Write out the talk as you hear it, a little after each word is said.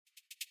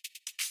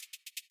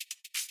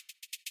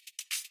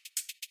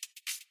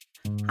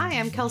Hi,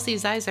 I'm Kelsey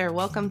Zeiser.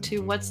 Welcome to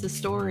What's the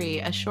Story,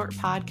 a short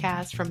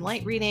podcast from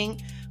Light Reading,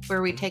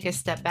 where we take a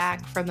step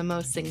back from the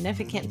most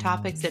significant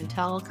topics in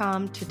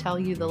telecom to tell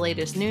you the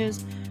latest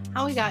news,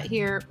 how we got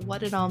here,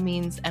 what it all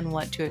means, and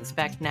what to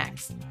expect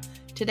next.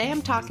 Today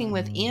I'm talking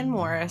with Ian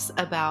Morris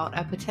about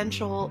a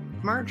potential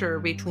merger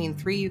between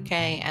 3UK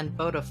and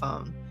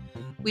Vodafone.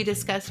 We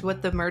discussed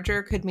what the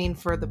merger could mean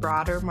for the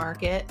broader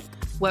market,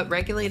 what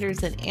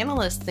regulators and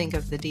analysts think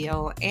of the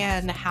deal,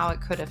 and how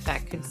it could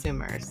affect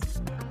consumers.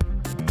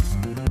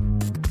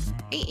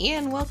 Hey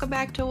Ian, welcome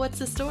back to What's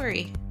the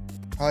Story?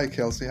 Hi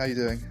Kelsey, how you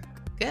doing?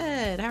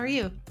 Good, how are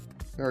you?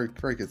 Very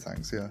good,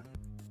 thanks, yeah.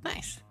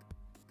 Nice.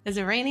 Is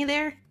it rainy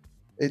there?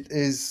 It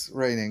is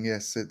raining,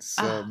 yes. It's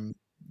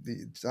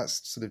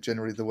that's sort of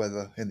generally the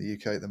weather in the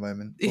UK at the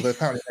moment. Although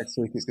apparently next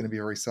week it's going to be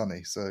very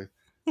sunny, so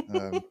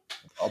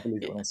I'll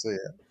believe it when I see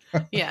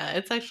it. Yeah,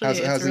 it's actually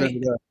how's it over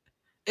there?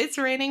 It's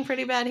raining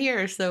pretty bad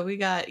here, so we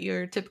got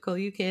your typical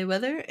UK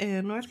weather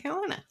in North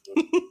Carolina.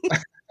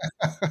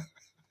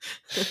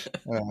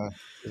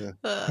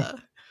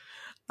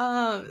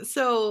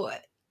 So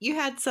you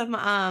had some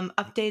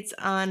updates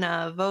on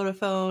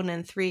Vodafone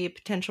and Three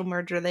potential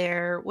merger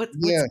there.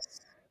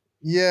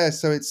 Yeah.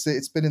 So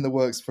it's been in the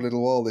works for a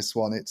little while. This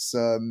one, it's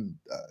the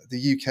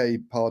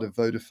UK part of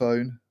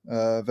Vodafone.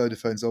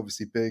 Vodafone's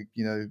obviously big,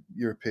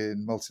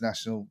 European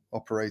multinational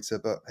operator,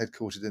 but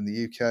headquartered in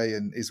the UK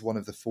and is one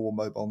of the 4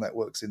 mobile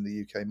networks in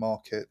the UK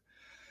market.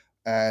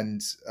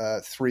 And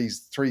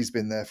Three's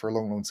been there for a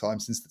long time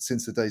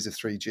since the days of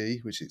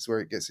 3G, which is where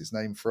it gets its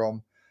name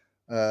from,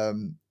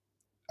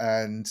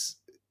 and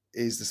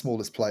is the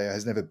smallest player.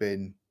 Has never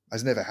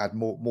had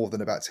more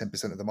than about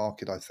 10% of the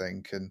market, I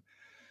think, and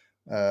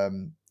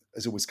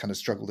has always kind of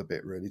struggled a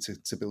bit really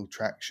to build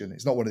traction.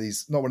 It's not one of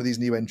these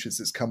new entrants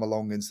that's come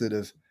along and sort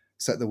of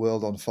set the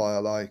world on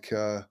fire like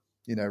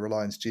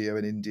Reliance Jio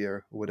in India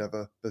or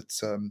whatever. But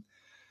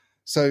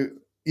so.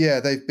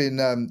 Yeah, they've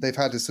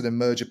had a sort of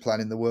merger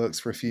plan in the works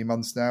for a few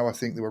months now. I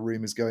think there were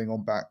rumours going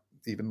on back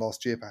even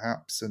last year,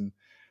 perhaps, and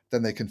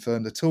then they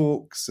confirmed the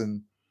talks.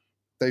 And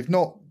they've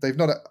not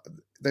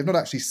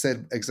actually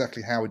said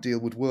exactly how a deal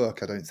would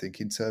work. I don't think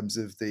in terms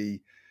of the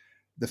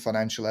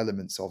financial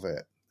elements of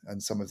it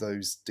and some of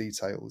those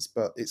details.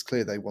 But it's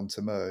clear they want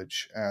to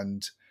merge,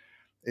 and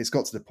it's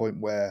got to the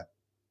point where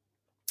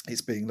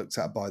it's being looked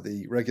at by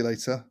the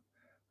regulator,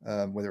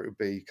 whether it would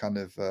be kind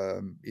of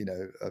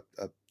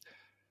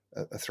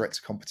a threat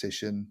to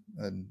competition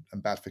and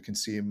bad for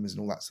consumers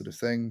and all that sort of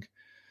thing.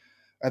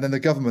 And then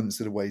the government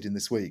sort of weighed in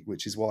this week,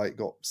 which is why it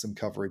got some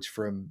coverage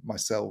from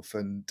myself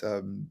and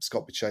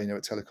Scott Biceno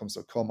at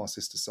telecoms.com, our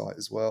sister site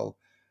as well.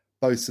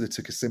 Both sort of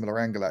took a similar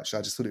angle, actually.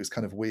 I just thought it was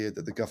kind of weird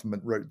that the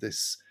government wrote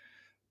this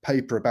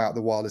paper about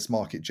the wireless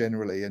market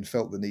generally and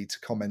felt the need to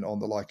comment on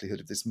the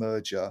likelihood of this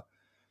merger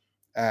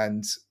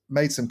and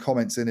made some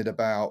comments in it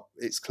about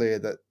it's clear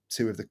that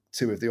two of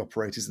the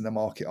operators in the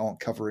market aren't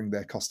covering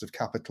their cost of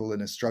capital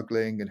and are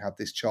struggling, and had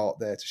this chart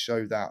there to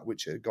show that,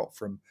 which it got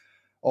from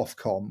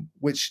Ofcom,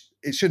 which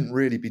it shouldn't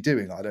really be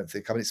doing, I don't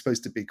think. I mean, it's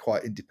supposed to be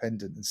quite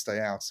independent and stay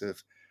out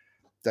of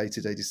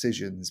day-to-day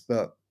decisions,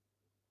 but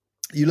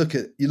you look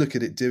at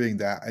it doing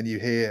that, and you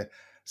hear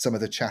some of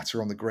the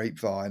chatter on the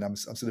grapevine. I'm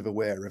sort of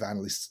aware of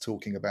analysts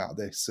talking about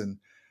this and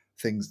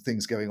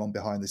things going on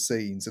behind the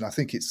scenes, and I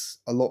think it's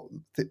a lot.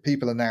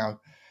 People are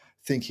now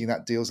thinking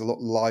that deal's a lot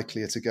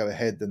likelier to go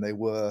ahead than they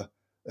were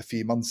a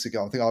few months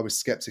ago. I think I was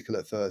skeptical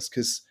at first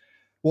because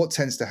what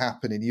tends to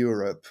happen in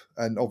Europe,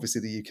 and obviously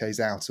the UK's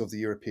out of the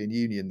European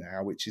Union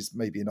now, which is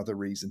maybe another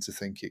reason to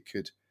think it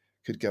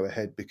could go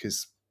ahead,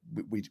 because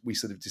we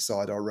sort of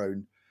decide our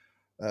own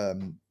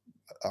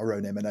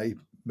M&A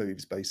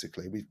moves.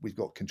 Basically, we've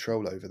got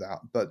control over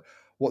that. But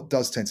what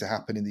does tend to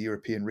happen in the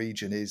European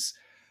region is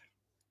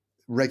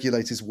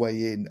regulators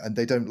weigh in, and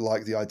they don't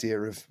like the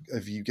idea of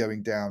you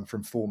going down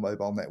from 4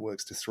 mobile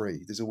networks to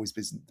 3. There's always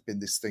been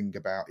this thing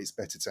about it's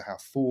better to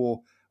have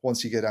 4.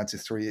 Once you go down to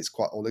 3, it's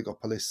quite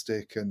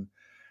oligopolistic, and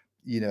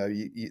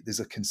there's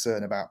a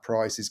concern about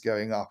prices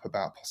going up,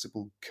 about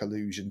possible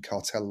collusion,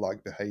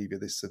 cartel-like behaviour,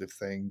 this sort of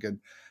thing. And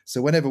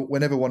so whenever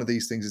one of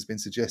these things has been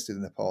suggested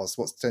in the past,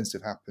 what tends to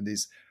have happened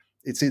is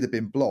it's either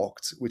been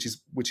blocked, which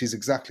is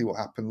exactly what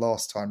happened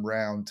last time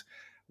round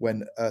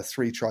when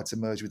 3 tried to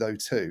merge with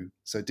O2,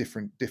 so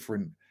different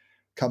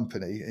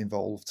company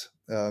involved,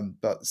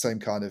 but same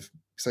kind of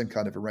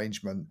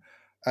arrangement,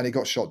 and it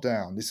got shot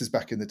down. This is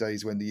back in the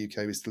days when the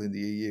UK was still in the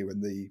EU,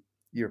 and the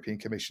European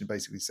Commission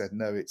basically said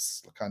no,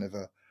 it's kind of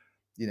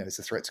it's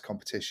a threat to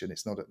competition.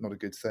 It's not a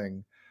good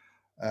thing.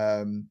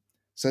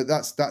 So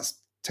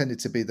that's tended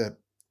to be the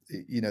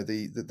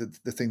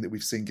thing that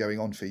we've seen going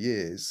on for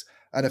years.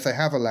 And if they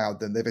have allowed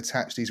them, they've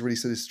attached these really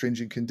sort of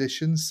stringent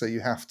conditions. So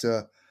you have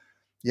to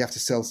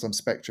sell some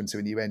spectrum to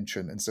a new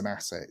entrant and some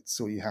assets,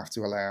 or you have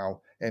to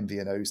allow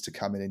MVNOs to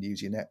come in and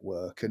use your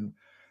network. And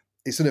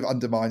it sort of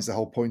undermines the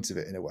whole point of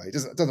it in a way. It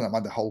doesn't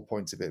undermine the whole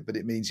point of it, but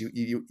it means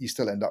you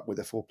still end up with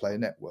a 4-player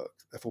network,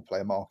 a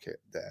 4-player market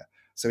there.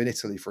 So in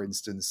Italy, for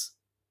instance,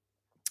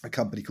 a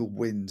company called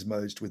Wind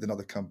merged with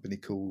another company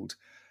called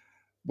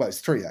well,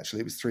 it's three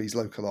actually. It was Three's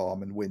local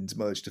arm and Wind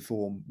merged to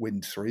form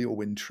Wind Three, or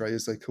Wind Tre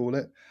as they call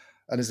it.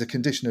 And as a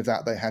condition of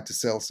that, they had to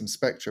sell some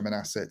spectrum and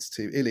assets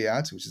to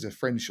Iliad, which is a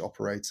French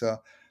operator.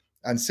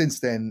 And since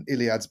then,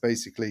 Iliad's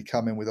basically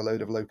come in with a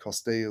load of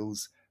low-cost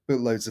deals,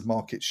 built loads of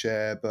market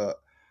share, but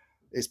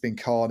it's been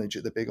carnage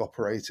at the big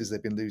operators.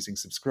 They've been losing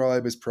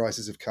subscribers,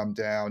 prices have come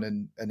down,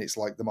 and it's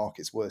like the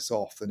market's worse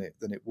off than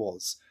it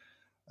was.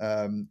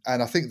 And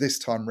I think this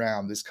time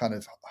round, there's kind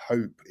of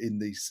hope in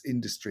this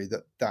industry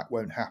that that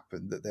won't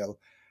happen, that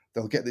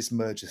they'll get this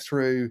merger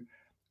through,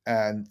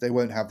 and they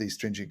won't have these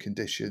stringent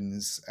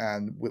conditions,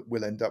 and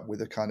we'll end up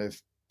with a kind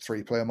of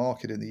three-player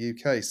market in the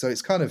UK. So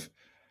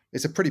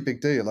it's a pretty big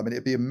deal. I mean,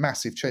 it'd be a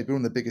massive change, one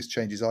of the biggest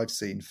changes I've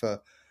seen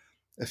for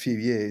a few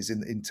years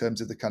in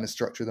terms of the kind of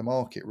structure of the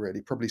market,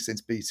 really, probably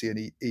since BT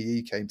and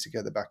EE came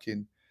together back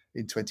in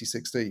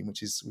 2016,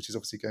 which is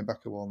obviously going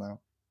back a while now.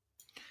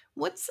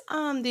 What's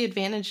the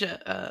advantage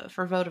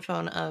for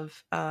Vodafone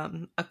of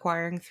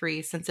acquiring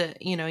Three, since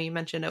you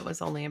mentioned it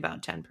was only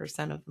about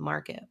 10% of the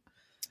market?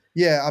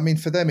 Yeah, I mean,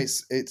 for them,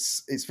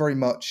 it's very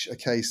much a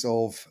case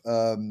of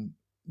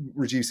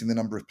reducing the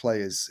number of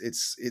players.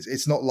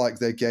 It's not like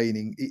they're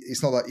gaining.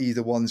 It's not like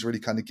either one's really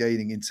kind of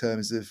gaining in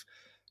terms of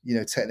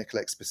technical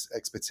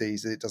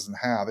expertise that it doesn't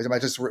have. I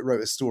just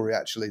wrote a story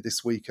actually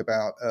this week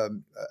about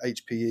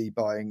HPE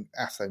buying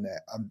Athonet.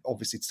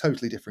 Obviously, it's a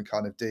totally different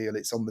kind of deal.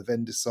 It's on the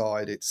vendor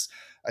side. It's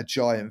a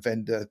giant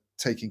vendor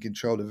taking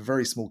control of a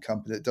very small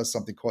company that does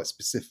something quite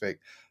specific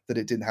that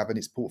it didn't have in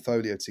its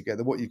portfolio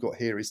together. What you've got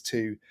here is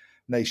two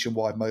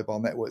nationwide mobile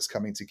networks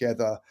coming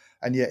together,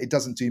 and yet it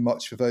doesn't do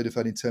much for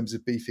Vodafone in terms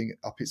of beefing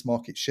up its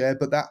market share.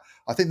 But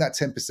I think that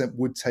 10%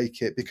 would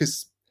take it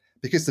because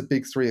the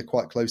big three are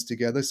quite close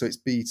together. So it's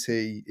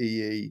BT,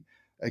 EE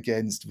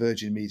against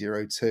Virgin Media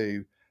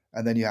O2,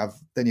 and then you have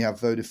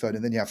Vodafone,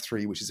 and then you have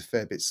Three, which is a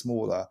fair bit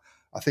smaller.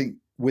 I think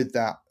with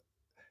that,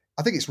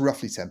 I think it's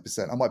roughly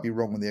 10%. I might be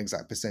wrong on the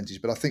exact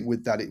percentage, but I think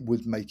with that, it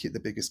would make it the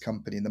biggest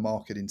company in the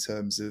market in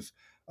terms of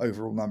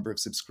overall number of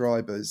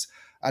subscribers.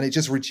 And it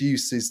just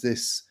reduces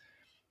this.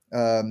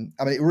 I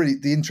mean,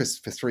 the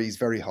interest for Three is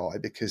very high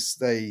because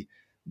they,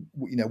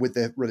 with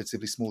their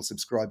relatively small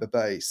subscriber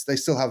base, they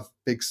still have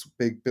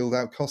big build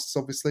out costs.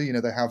 Obviously,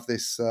 they have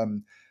this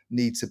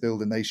need to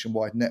build a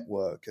nationwide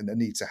network and a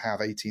need to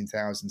have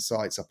 18,000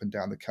 sites up and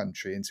down the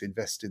country and to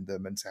invest in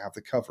them and to have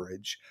the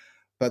coverage.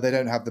 But they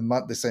don't have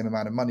the same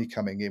amount of money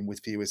coming in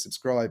with fewer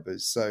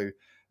subscribers. So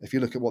if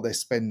you look at what they're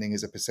spending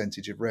as a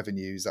percentage of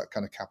revenues, that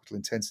kind of capital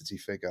intensity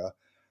figure,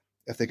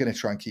 if they're going to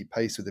try and keep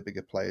pace with the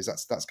bigger players,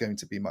 that's going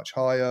to be much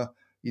higher.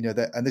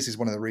 And this is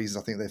one of the reasons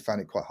I think they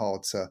found it quite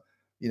hard to,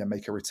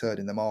 make a return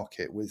in the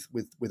market with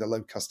a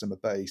low customer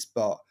base.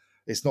 But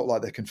it's not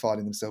like they're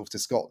confining themselves to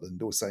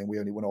Scotland or saying we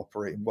only want to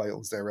operate in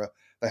Wales.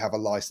 They have a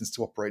license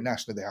to operate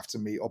nationally. They have to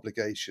meet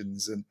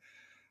obligations, and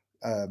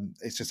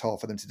it's just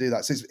hard for them to do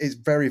that. So it's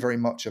very, very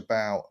much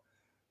about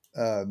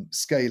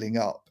scaling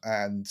up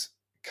and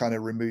kind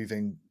of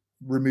removing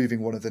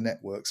one of the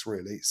networks,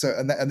 really. So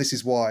and this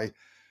is why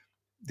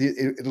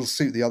it'll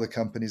suit the other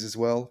companies as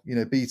well.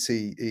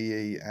 BT,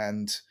 EE,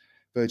 and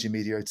Virgin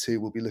Media O2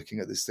 will be looking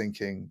at this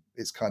thinking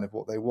it's kind of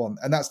what they want.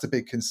 And that's the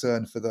big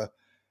concern for the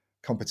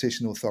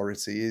competition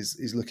authority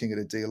is looking at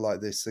a deal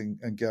like this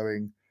and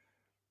going,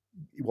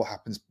 what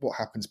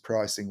happens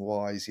pricing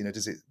wise?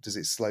 Does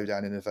it slow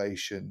down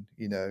innovation?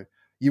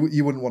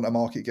 You wouldn't want a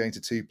market going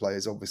to two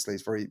players. Obviously,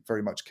 it's very,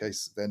 very much a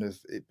case then of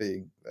it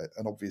being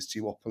an obvious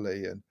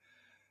duopoly, and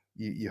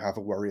you have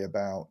a worry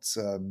about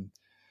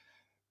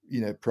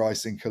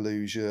pricing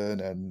collusion,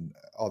 and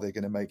are they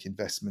going to make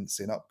investments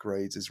in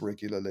upgrades as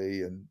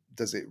regularly, and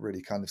does it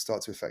really kind of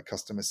start to affect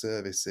customer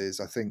services?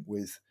 I think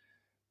with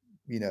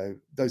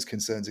those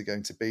concerns are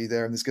going to be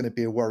there, and there's going to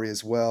be a worry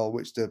as well,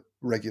 which the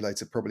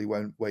regulator probably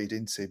won't wade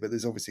into, but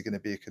there's obviously going to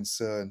be a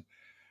concern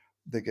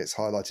that gets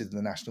highlighted in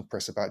the national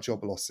press about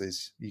job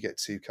losses. You get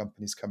two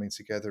companies coming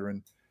together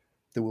and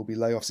there will be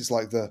layoffs. It's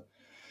like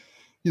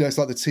it's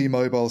like the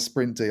T-Mobile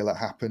Sprint deal that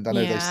happened. I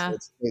know Yeah.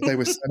 they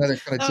were. I know they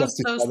kind of That was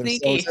so justify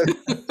themselves.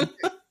 sneaky.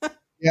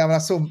 Yeah, I mean, I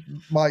saw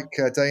Mike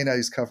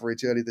Dano's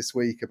coverage early this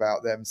week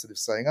about them sort of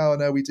saying, "Oh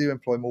no, we do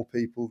employ more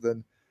people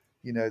than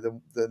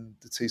than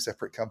the two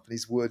separate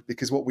companies would,"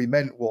 because what we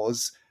meant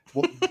was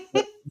what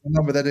the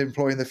number they'd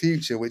employ in the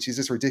future, which is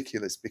just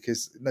ridiculous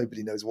because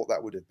nobody knows what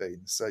that would have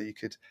been. So you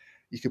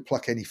could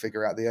pluck any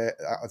figure out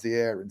of the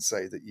air and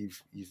say that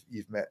you've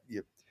met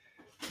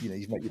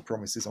you've met your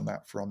promises on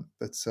that front.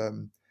 But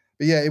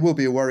yeah, it will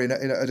be a worry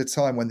at a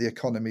time when the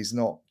economy's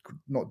not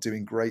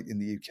doing great in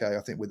the UK.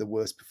 I think we're the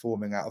worst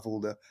performing out of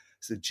all the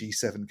sort of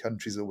G7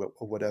 countries or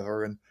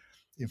whatever, and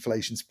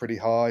inflation's pretty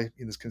high.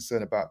 There's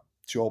concern about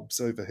jobs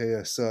over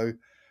here, so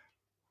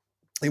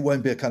it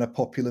won't be a kind of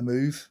popular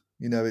move.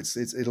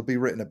 It'll be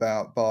written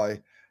about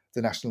by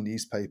the national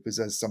newspapers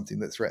as something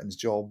that threatens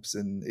jobs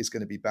and is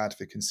going to be bad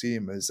for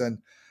consumers. And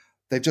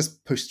they've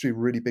just pushed through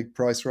really big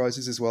price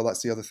rises as well.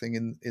 That's the other thing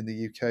in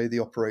the UK. The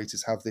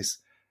operators have this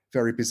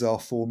very bizarre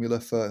formula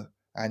for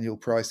annual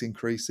price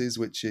increases,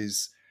 which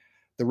is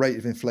the rate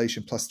of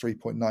inflation plus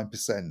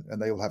 3.9%,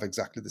 and they all have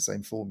exactly the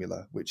same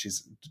formula, which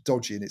is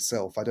dodgy in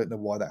itself. I don't know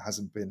why that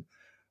hasn't been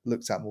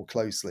looked at more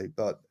closely,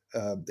 but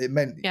it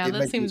meant Yeah, it that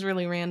meant seems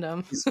really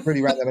random. it's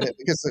really random, and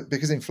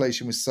because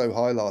inflation was so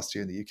high last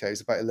year in the UK,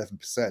 it's about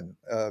 11%.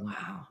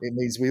 Wow. It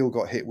means we all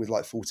got hit with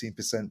like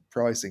 14%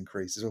 price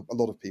increases. A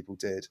lot of people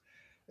did.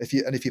 If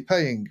you're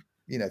paying,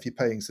 if you're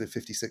paying sort of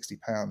 50,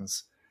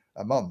 £60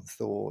 a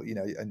month, or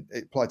and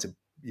it applied to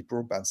your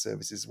broadband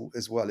services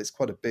as well, it's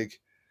quite a big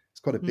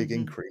Hmm.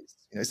 increase.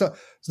 It's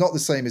not the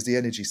same as the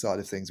energy side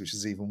of things, which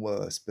is even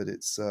worse, but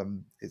it's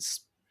the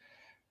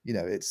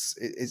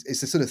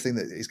sort of thing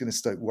that is going to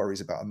stoke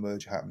worries about a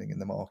merger happening in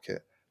the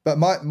market. But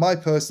my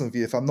personal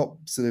view, if I'm not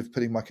sort of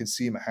putting my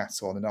consumer hat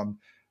on and I'm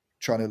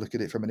trying to look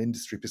at it from an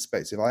industry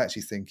perspective, I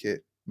actually think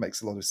it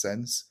makes a lot of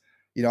sense.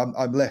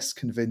 I'm less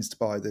convinced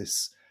by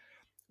this.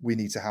 We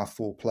need to have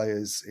four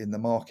players in the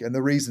market, and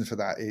the reason for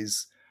that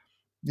is,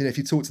 if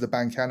you talk to the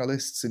bank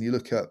analysts and you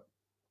look at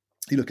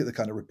the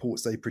kind of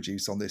reports they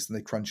produce on this, and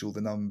they crunch all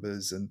the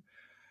numbers, and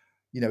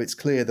it's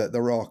clear that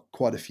there are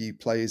quite a few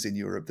players in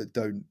Europe that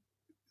don't.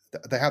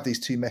 They have these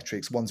two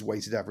metrics: one's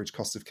weighted average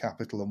cost of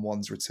capital, and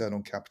one's return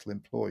on capital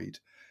employed.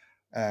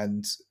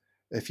 And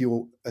if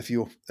your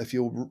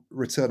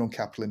return on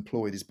capital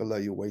employed is below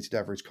your weighted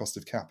average cost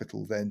of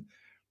capital, then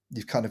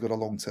you've kind of got a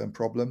long-term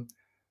problem.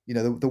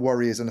 The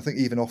worry is, and I think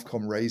even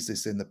Ofcom raised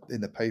this in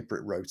the paper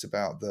it wrote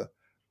about the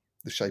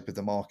shape of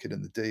the market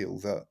and the deal,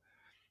 that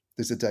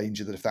there's a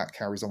danger that if that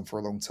carries on for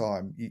a long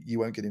time, you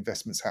won't get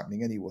investments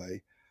happening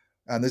anyway.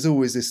 And there's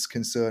always this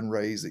concern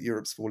raised that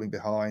Europe's falling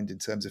behind in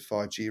terms of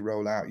 5G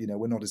rollout.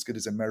 We're not as good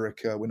as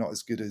America. We're not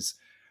as good as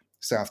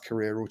South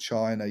Korea or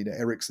China.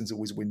 Ericsson's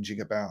always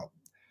whinging about,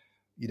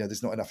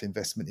 there's not enough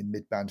investment in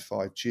mid-band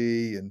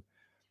 5G. And,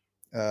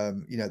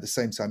 at the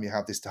same time, you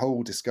have this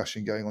whole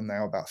discussion going on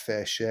now about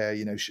fair share.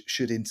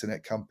 Should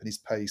internet companies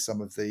pay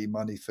some of the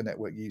money for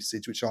network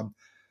usage, which I'm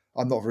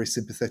not very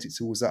sympathetic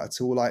towards that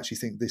at all. I actually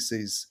think this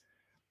is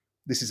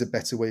a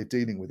better way of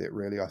dealing with it,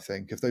 really. I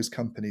think if those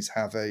companies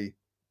have a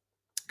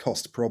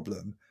cost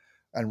problem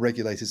and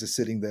regulators are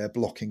sitting there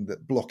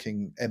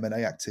blocking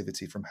M&A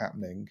activity from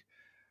happening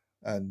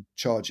and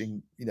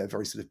charging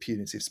very sort of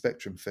punitive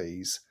spectrum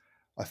fees,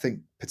 I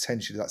think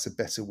potentially that's a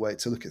better way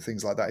to look at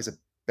things like that, is a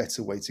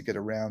better way to get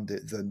around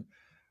it than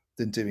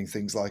doing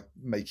things like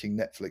making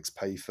Netflix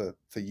pay for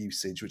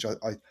usage, which I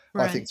think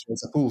Right.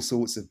 throws up all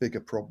sorts of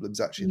bigger problems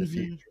actually in the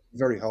future. Hmm.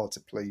 Very hard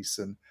to police,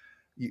 and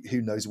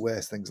who knows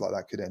where things like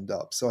that could end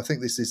up. So I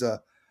think this is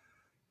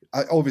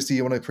obviously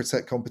you want to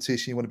protect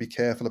competition, you want to be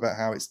careful about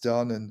how it's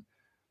done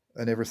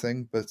and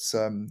everything. But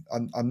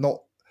I'm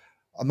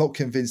not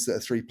convinced that a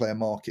three-player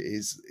market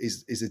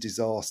is a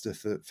disaster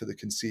for the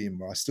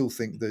consumer. I still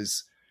think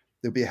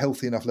there'll be a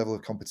healthy enough level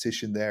of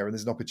competition there, and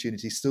there's an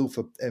opportunity still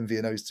for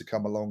MVNOs to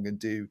come along and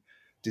do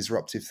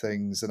disruptive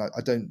things. And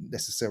I don't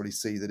necessarily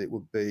see that it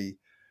would be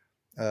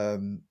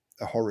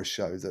a horror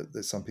show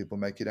that some people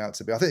make it out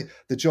to be. I think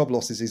the job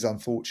losses is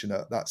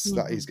unfortunate. That is Hmm.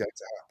 going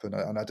to happen,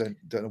 and I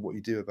don't know what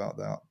you do about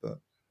that. But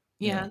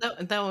yeah.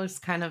 Yeah, that was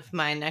kind of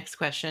my next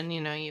question.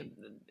 You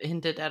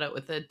hinted at it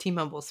with the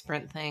T-Mobile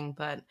Sprint thing,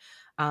 but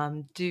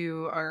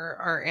do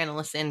our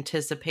analysts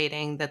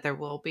anticipating that there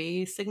will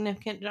be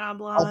significant job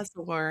I've, loss,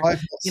 or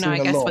I've not I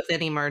seen a guess lot. with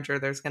any merger,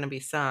 there's going to be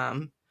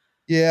some.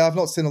 Yeah, I've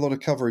not seen a lot of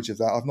coverage of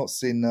that. I've not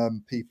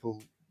seen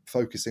people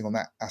focusing on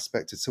that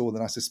aspect at all,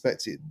 and I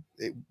suspect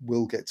it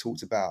will get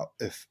talked about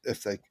if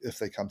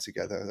they come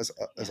together, as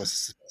Yeah.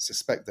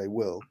 suspect they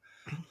will.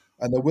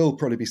 And there will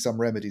probably be some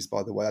remedies,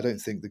 by the way. I don't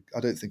think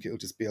it'll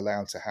just be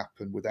allowed to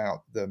happen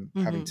without them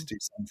having to Hmm. do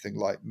something,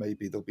 like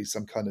maybe there'll be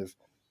some kind of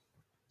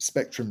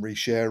spectrum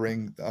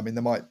resharing. I mean,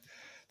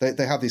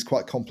 they have these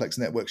quite complex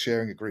network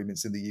sharing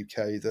agreements in the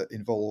UK that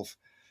involve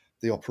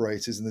the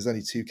operators, and there's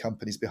only two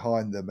companies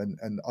behind them,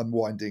 and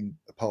unwinding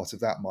a part of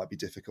that might be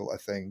difficult, I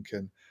think,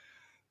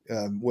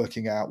 and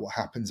working out what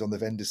happens on the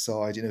vendor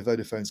side.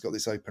 Vodafone's got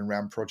this Open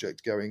RAN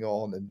project going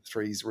on, and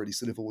Three's really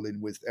sort of all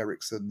in with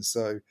Ericsson.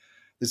 So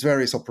there's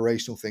various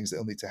operational things that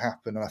will need to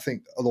happen, and I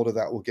think a lot of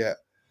that will get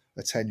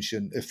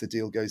attention if the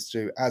deal goes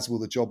through, as will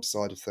the job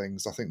side of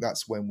things. I think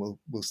that's when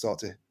we'll start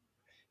to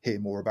hear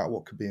more about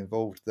what could be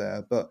involved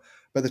there. But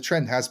the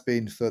trend has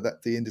been for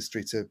the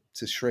industry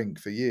to shrink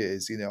for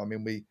years. I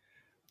mean, we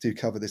do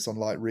cover this on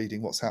Light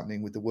Reading, what's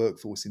happening with the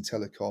workforce in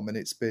telecom, and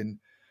it's been,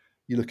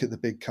 you look at the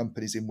big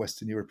companies in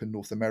Western Europe and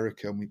North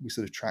America, and we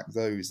sort of track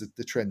those.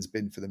 The trend's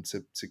been for them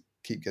to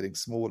keep getting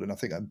smaller, and I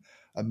think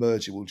a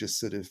merger will just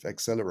sort of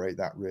accelerate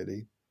that,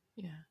 really.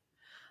 Yeah.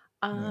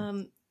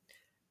 Yeah.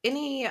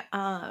 Any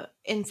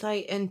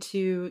insight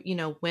into,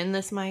 when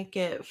this might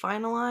get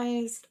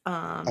finalized,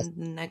 I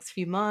the next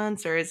few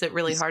months, or is it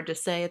really It's hard to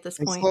say at this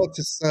it's point? hard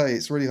to say.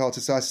 It's really hard to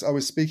say. I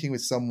was speaking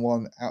with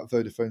someone at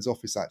Vodafone's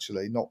office,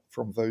 actually, not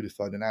from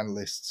Vodafone, an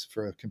analyst,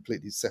 for a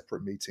completely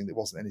separate meeting that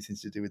wasn't anything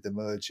to do with the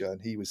merger,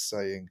 and he was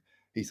saying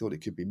he thought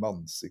it could be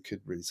months. It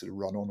could really sort of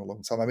run on a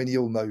long time. I mean,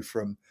 you'll know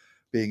from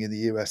being in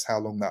the US how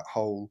long that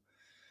whole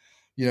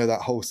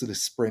that whole sort of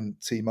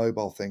Sprint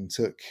T-Mobile thing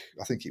took,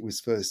 I think it was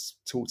first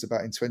talked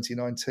about in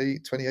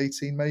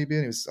 2018 maybe,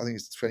 and I think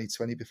it's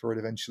 2020 before it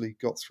eventually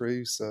got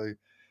through. So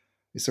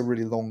it's a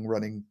really long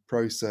running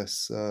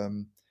process.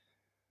 And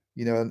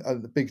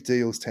the big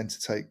deals tend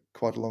to take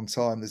quite a long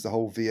time. There's the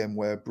whole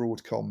VMware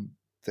Broadcom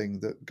thing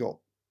that got,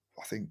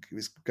 I think it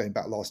was going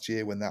back last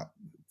year when that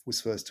was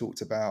first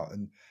talked about,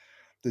 and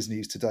there's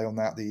news today on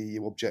that, the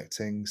EU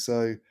objecting.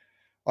 So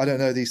I don't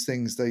know, these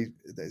things,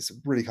 it's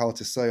really hard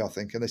to say, I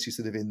think, unless you're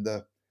sort of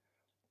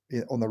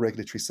on the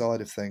regulatory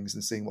side of things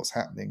and seeing what's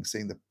happening,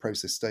 seeing the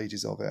process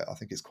stages of it. I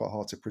think it's quite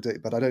hard to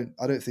predict, but I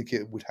don't think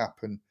it would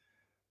happen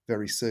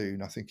very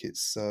soon. I think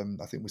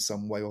we're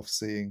some way off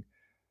seeing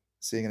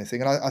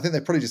anything. And I think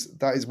they're probably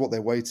that is what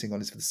they're waiting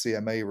on, is for the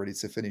CMA really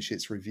to finish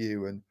its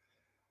review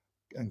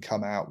and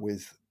come out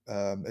with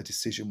a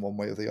decision one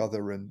way or the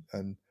other,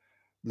 and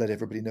let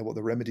everybody know what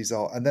the remedies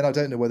are. And then I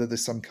don't know whether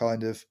there's some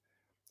kind of,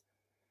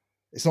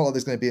 it's not like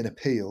there's going to be an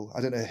appeal.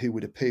 I don't know who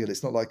would appeal.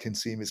 It's not like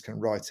consumers can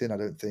write in, I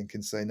don't think,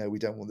 and say, no, we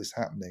don't want this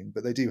happening.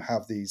 But they do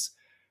have these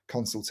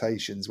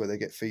consultations where they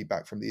get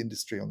feedback from the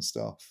industry on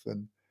stuff.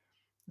 And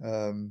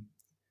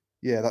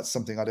that's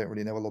something I don't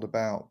really know a lot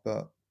about.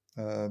 But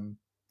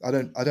I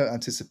don't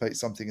anticipate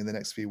something in the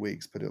next few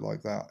weeks, put it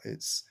like that.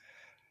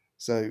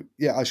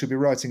 I should be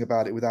writing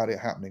about it without it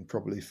happening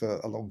probably for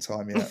a long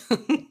time yet.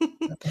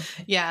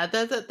 Yeah,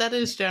 that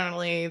is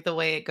generally the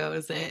way it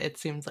goes. It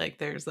seems like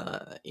there's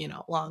a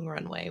long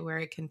runway where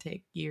it can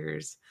take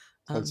years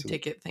to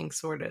get things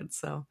sorted.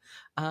 So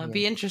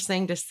be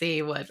interesting to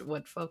see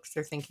what folks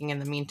are thinking in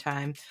the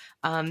meantime.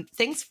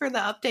 Thanks for the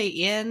update,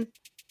 Ian.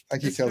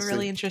 Thank you, It's Kelsey.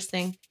 really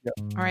interesting. Yeah.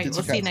 All right,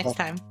 we'll see you next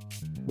time.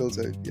 Will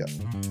do. Yeah.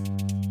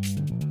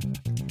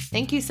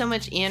 Thank you so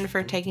much, Ian,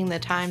 for taking the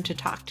time to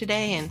talk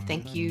today, and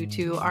thank you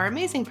to our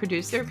amazing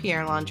producer,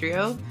 Pierre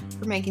Landriot,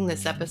 for making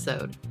this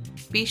episode.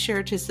 Be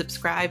sure to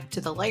subscribe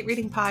to the Light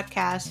Reading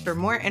Podcast for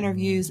more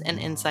interviews and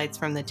insights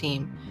from the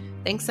team.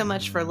 Thanks so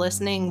much for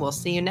listening. We'll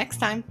see you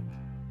next time.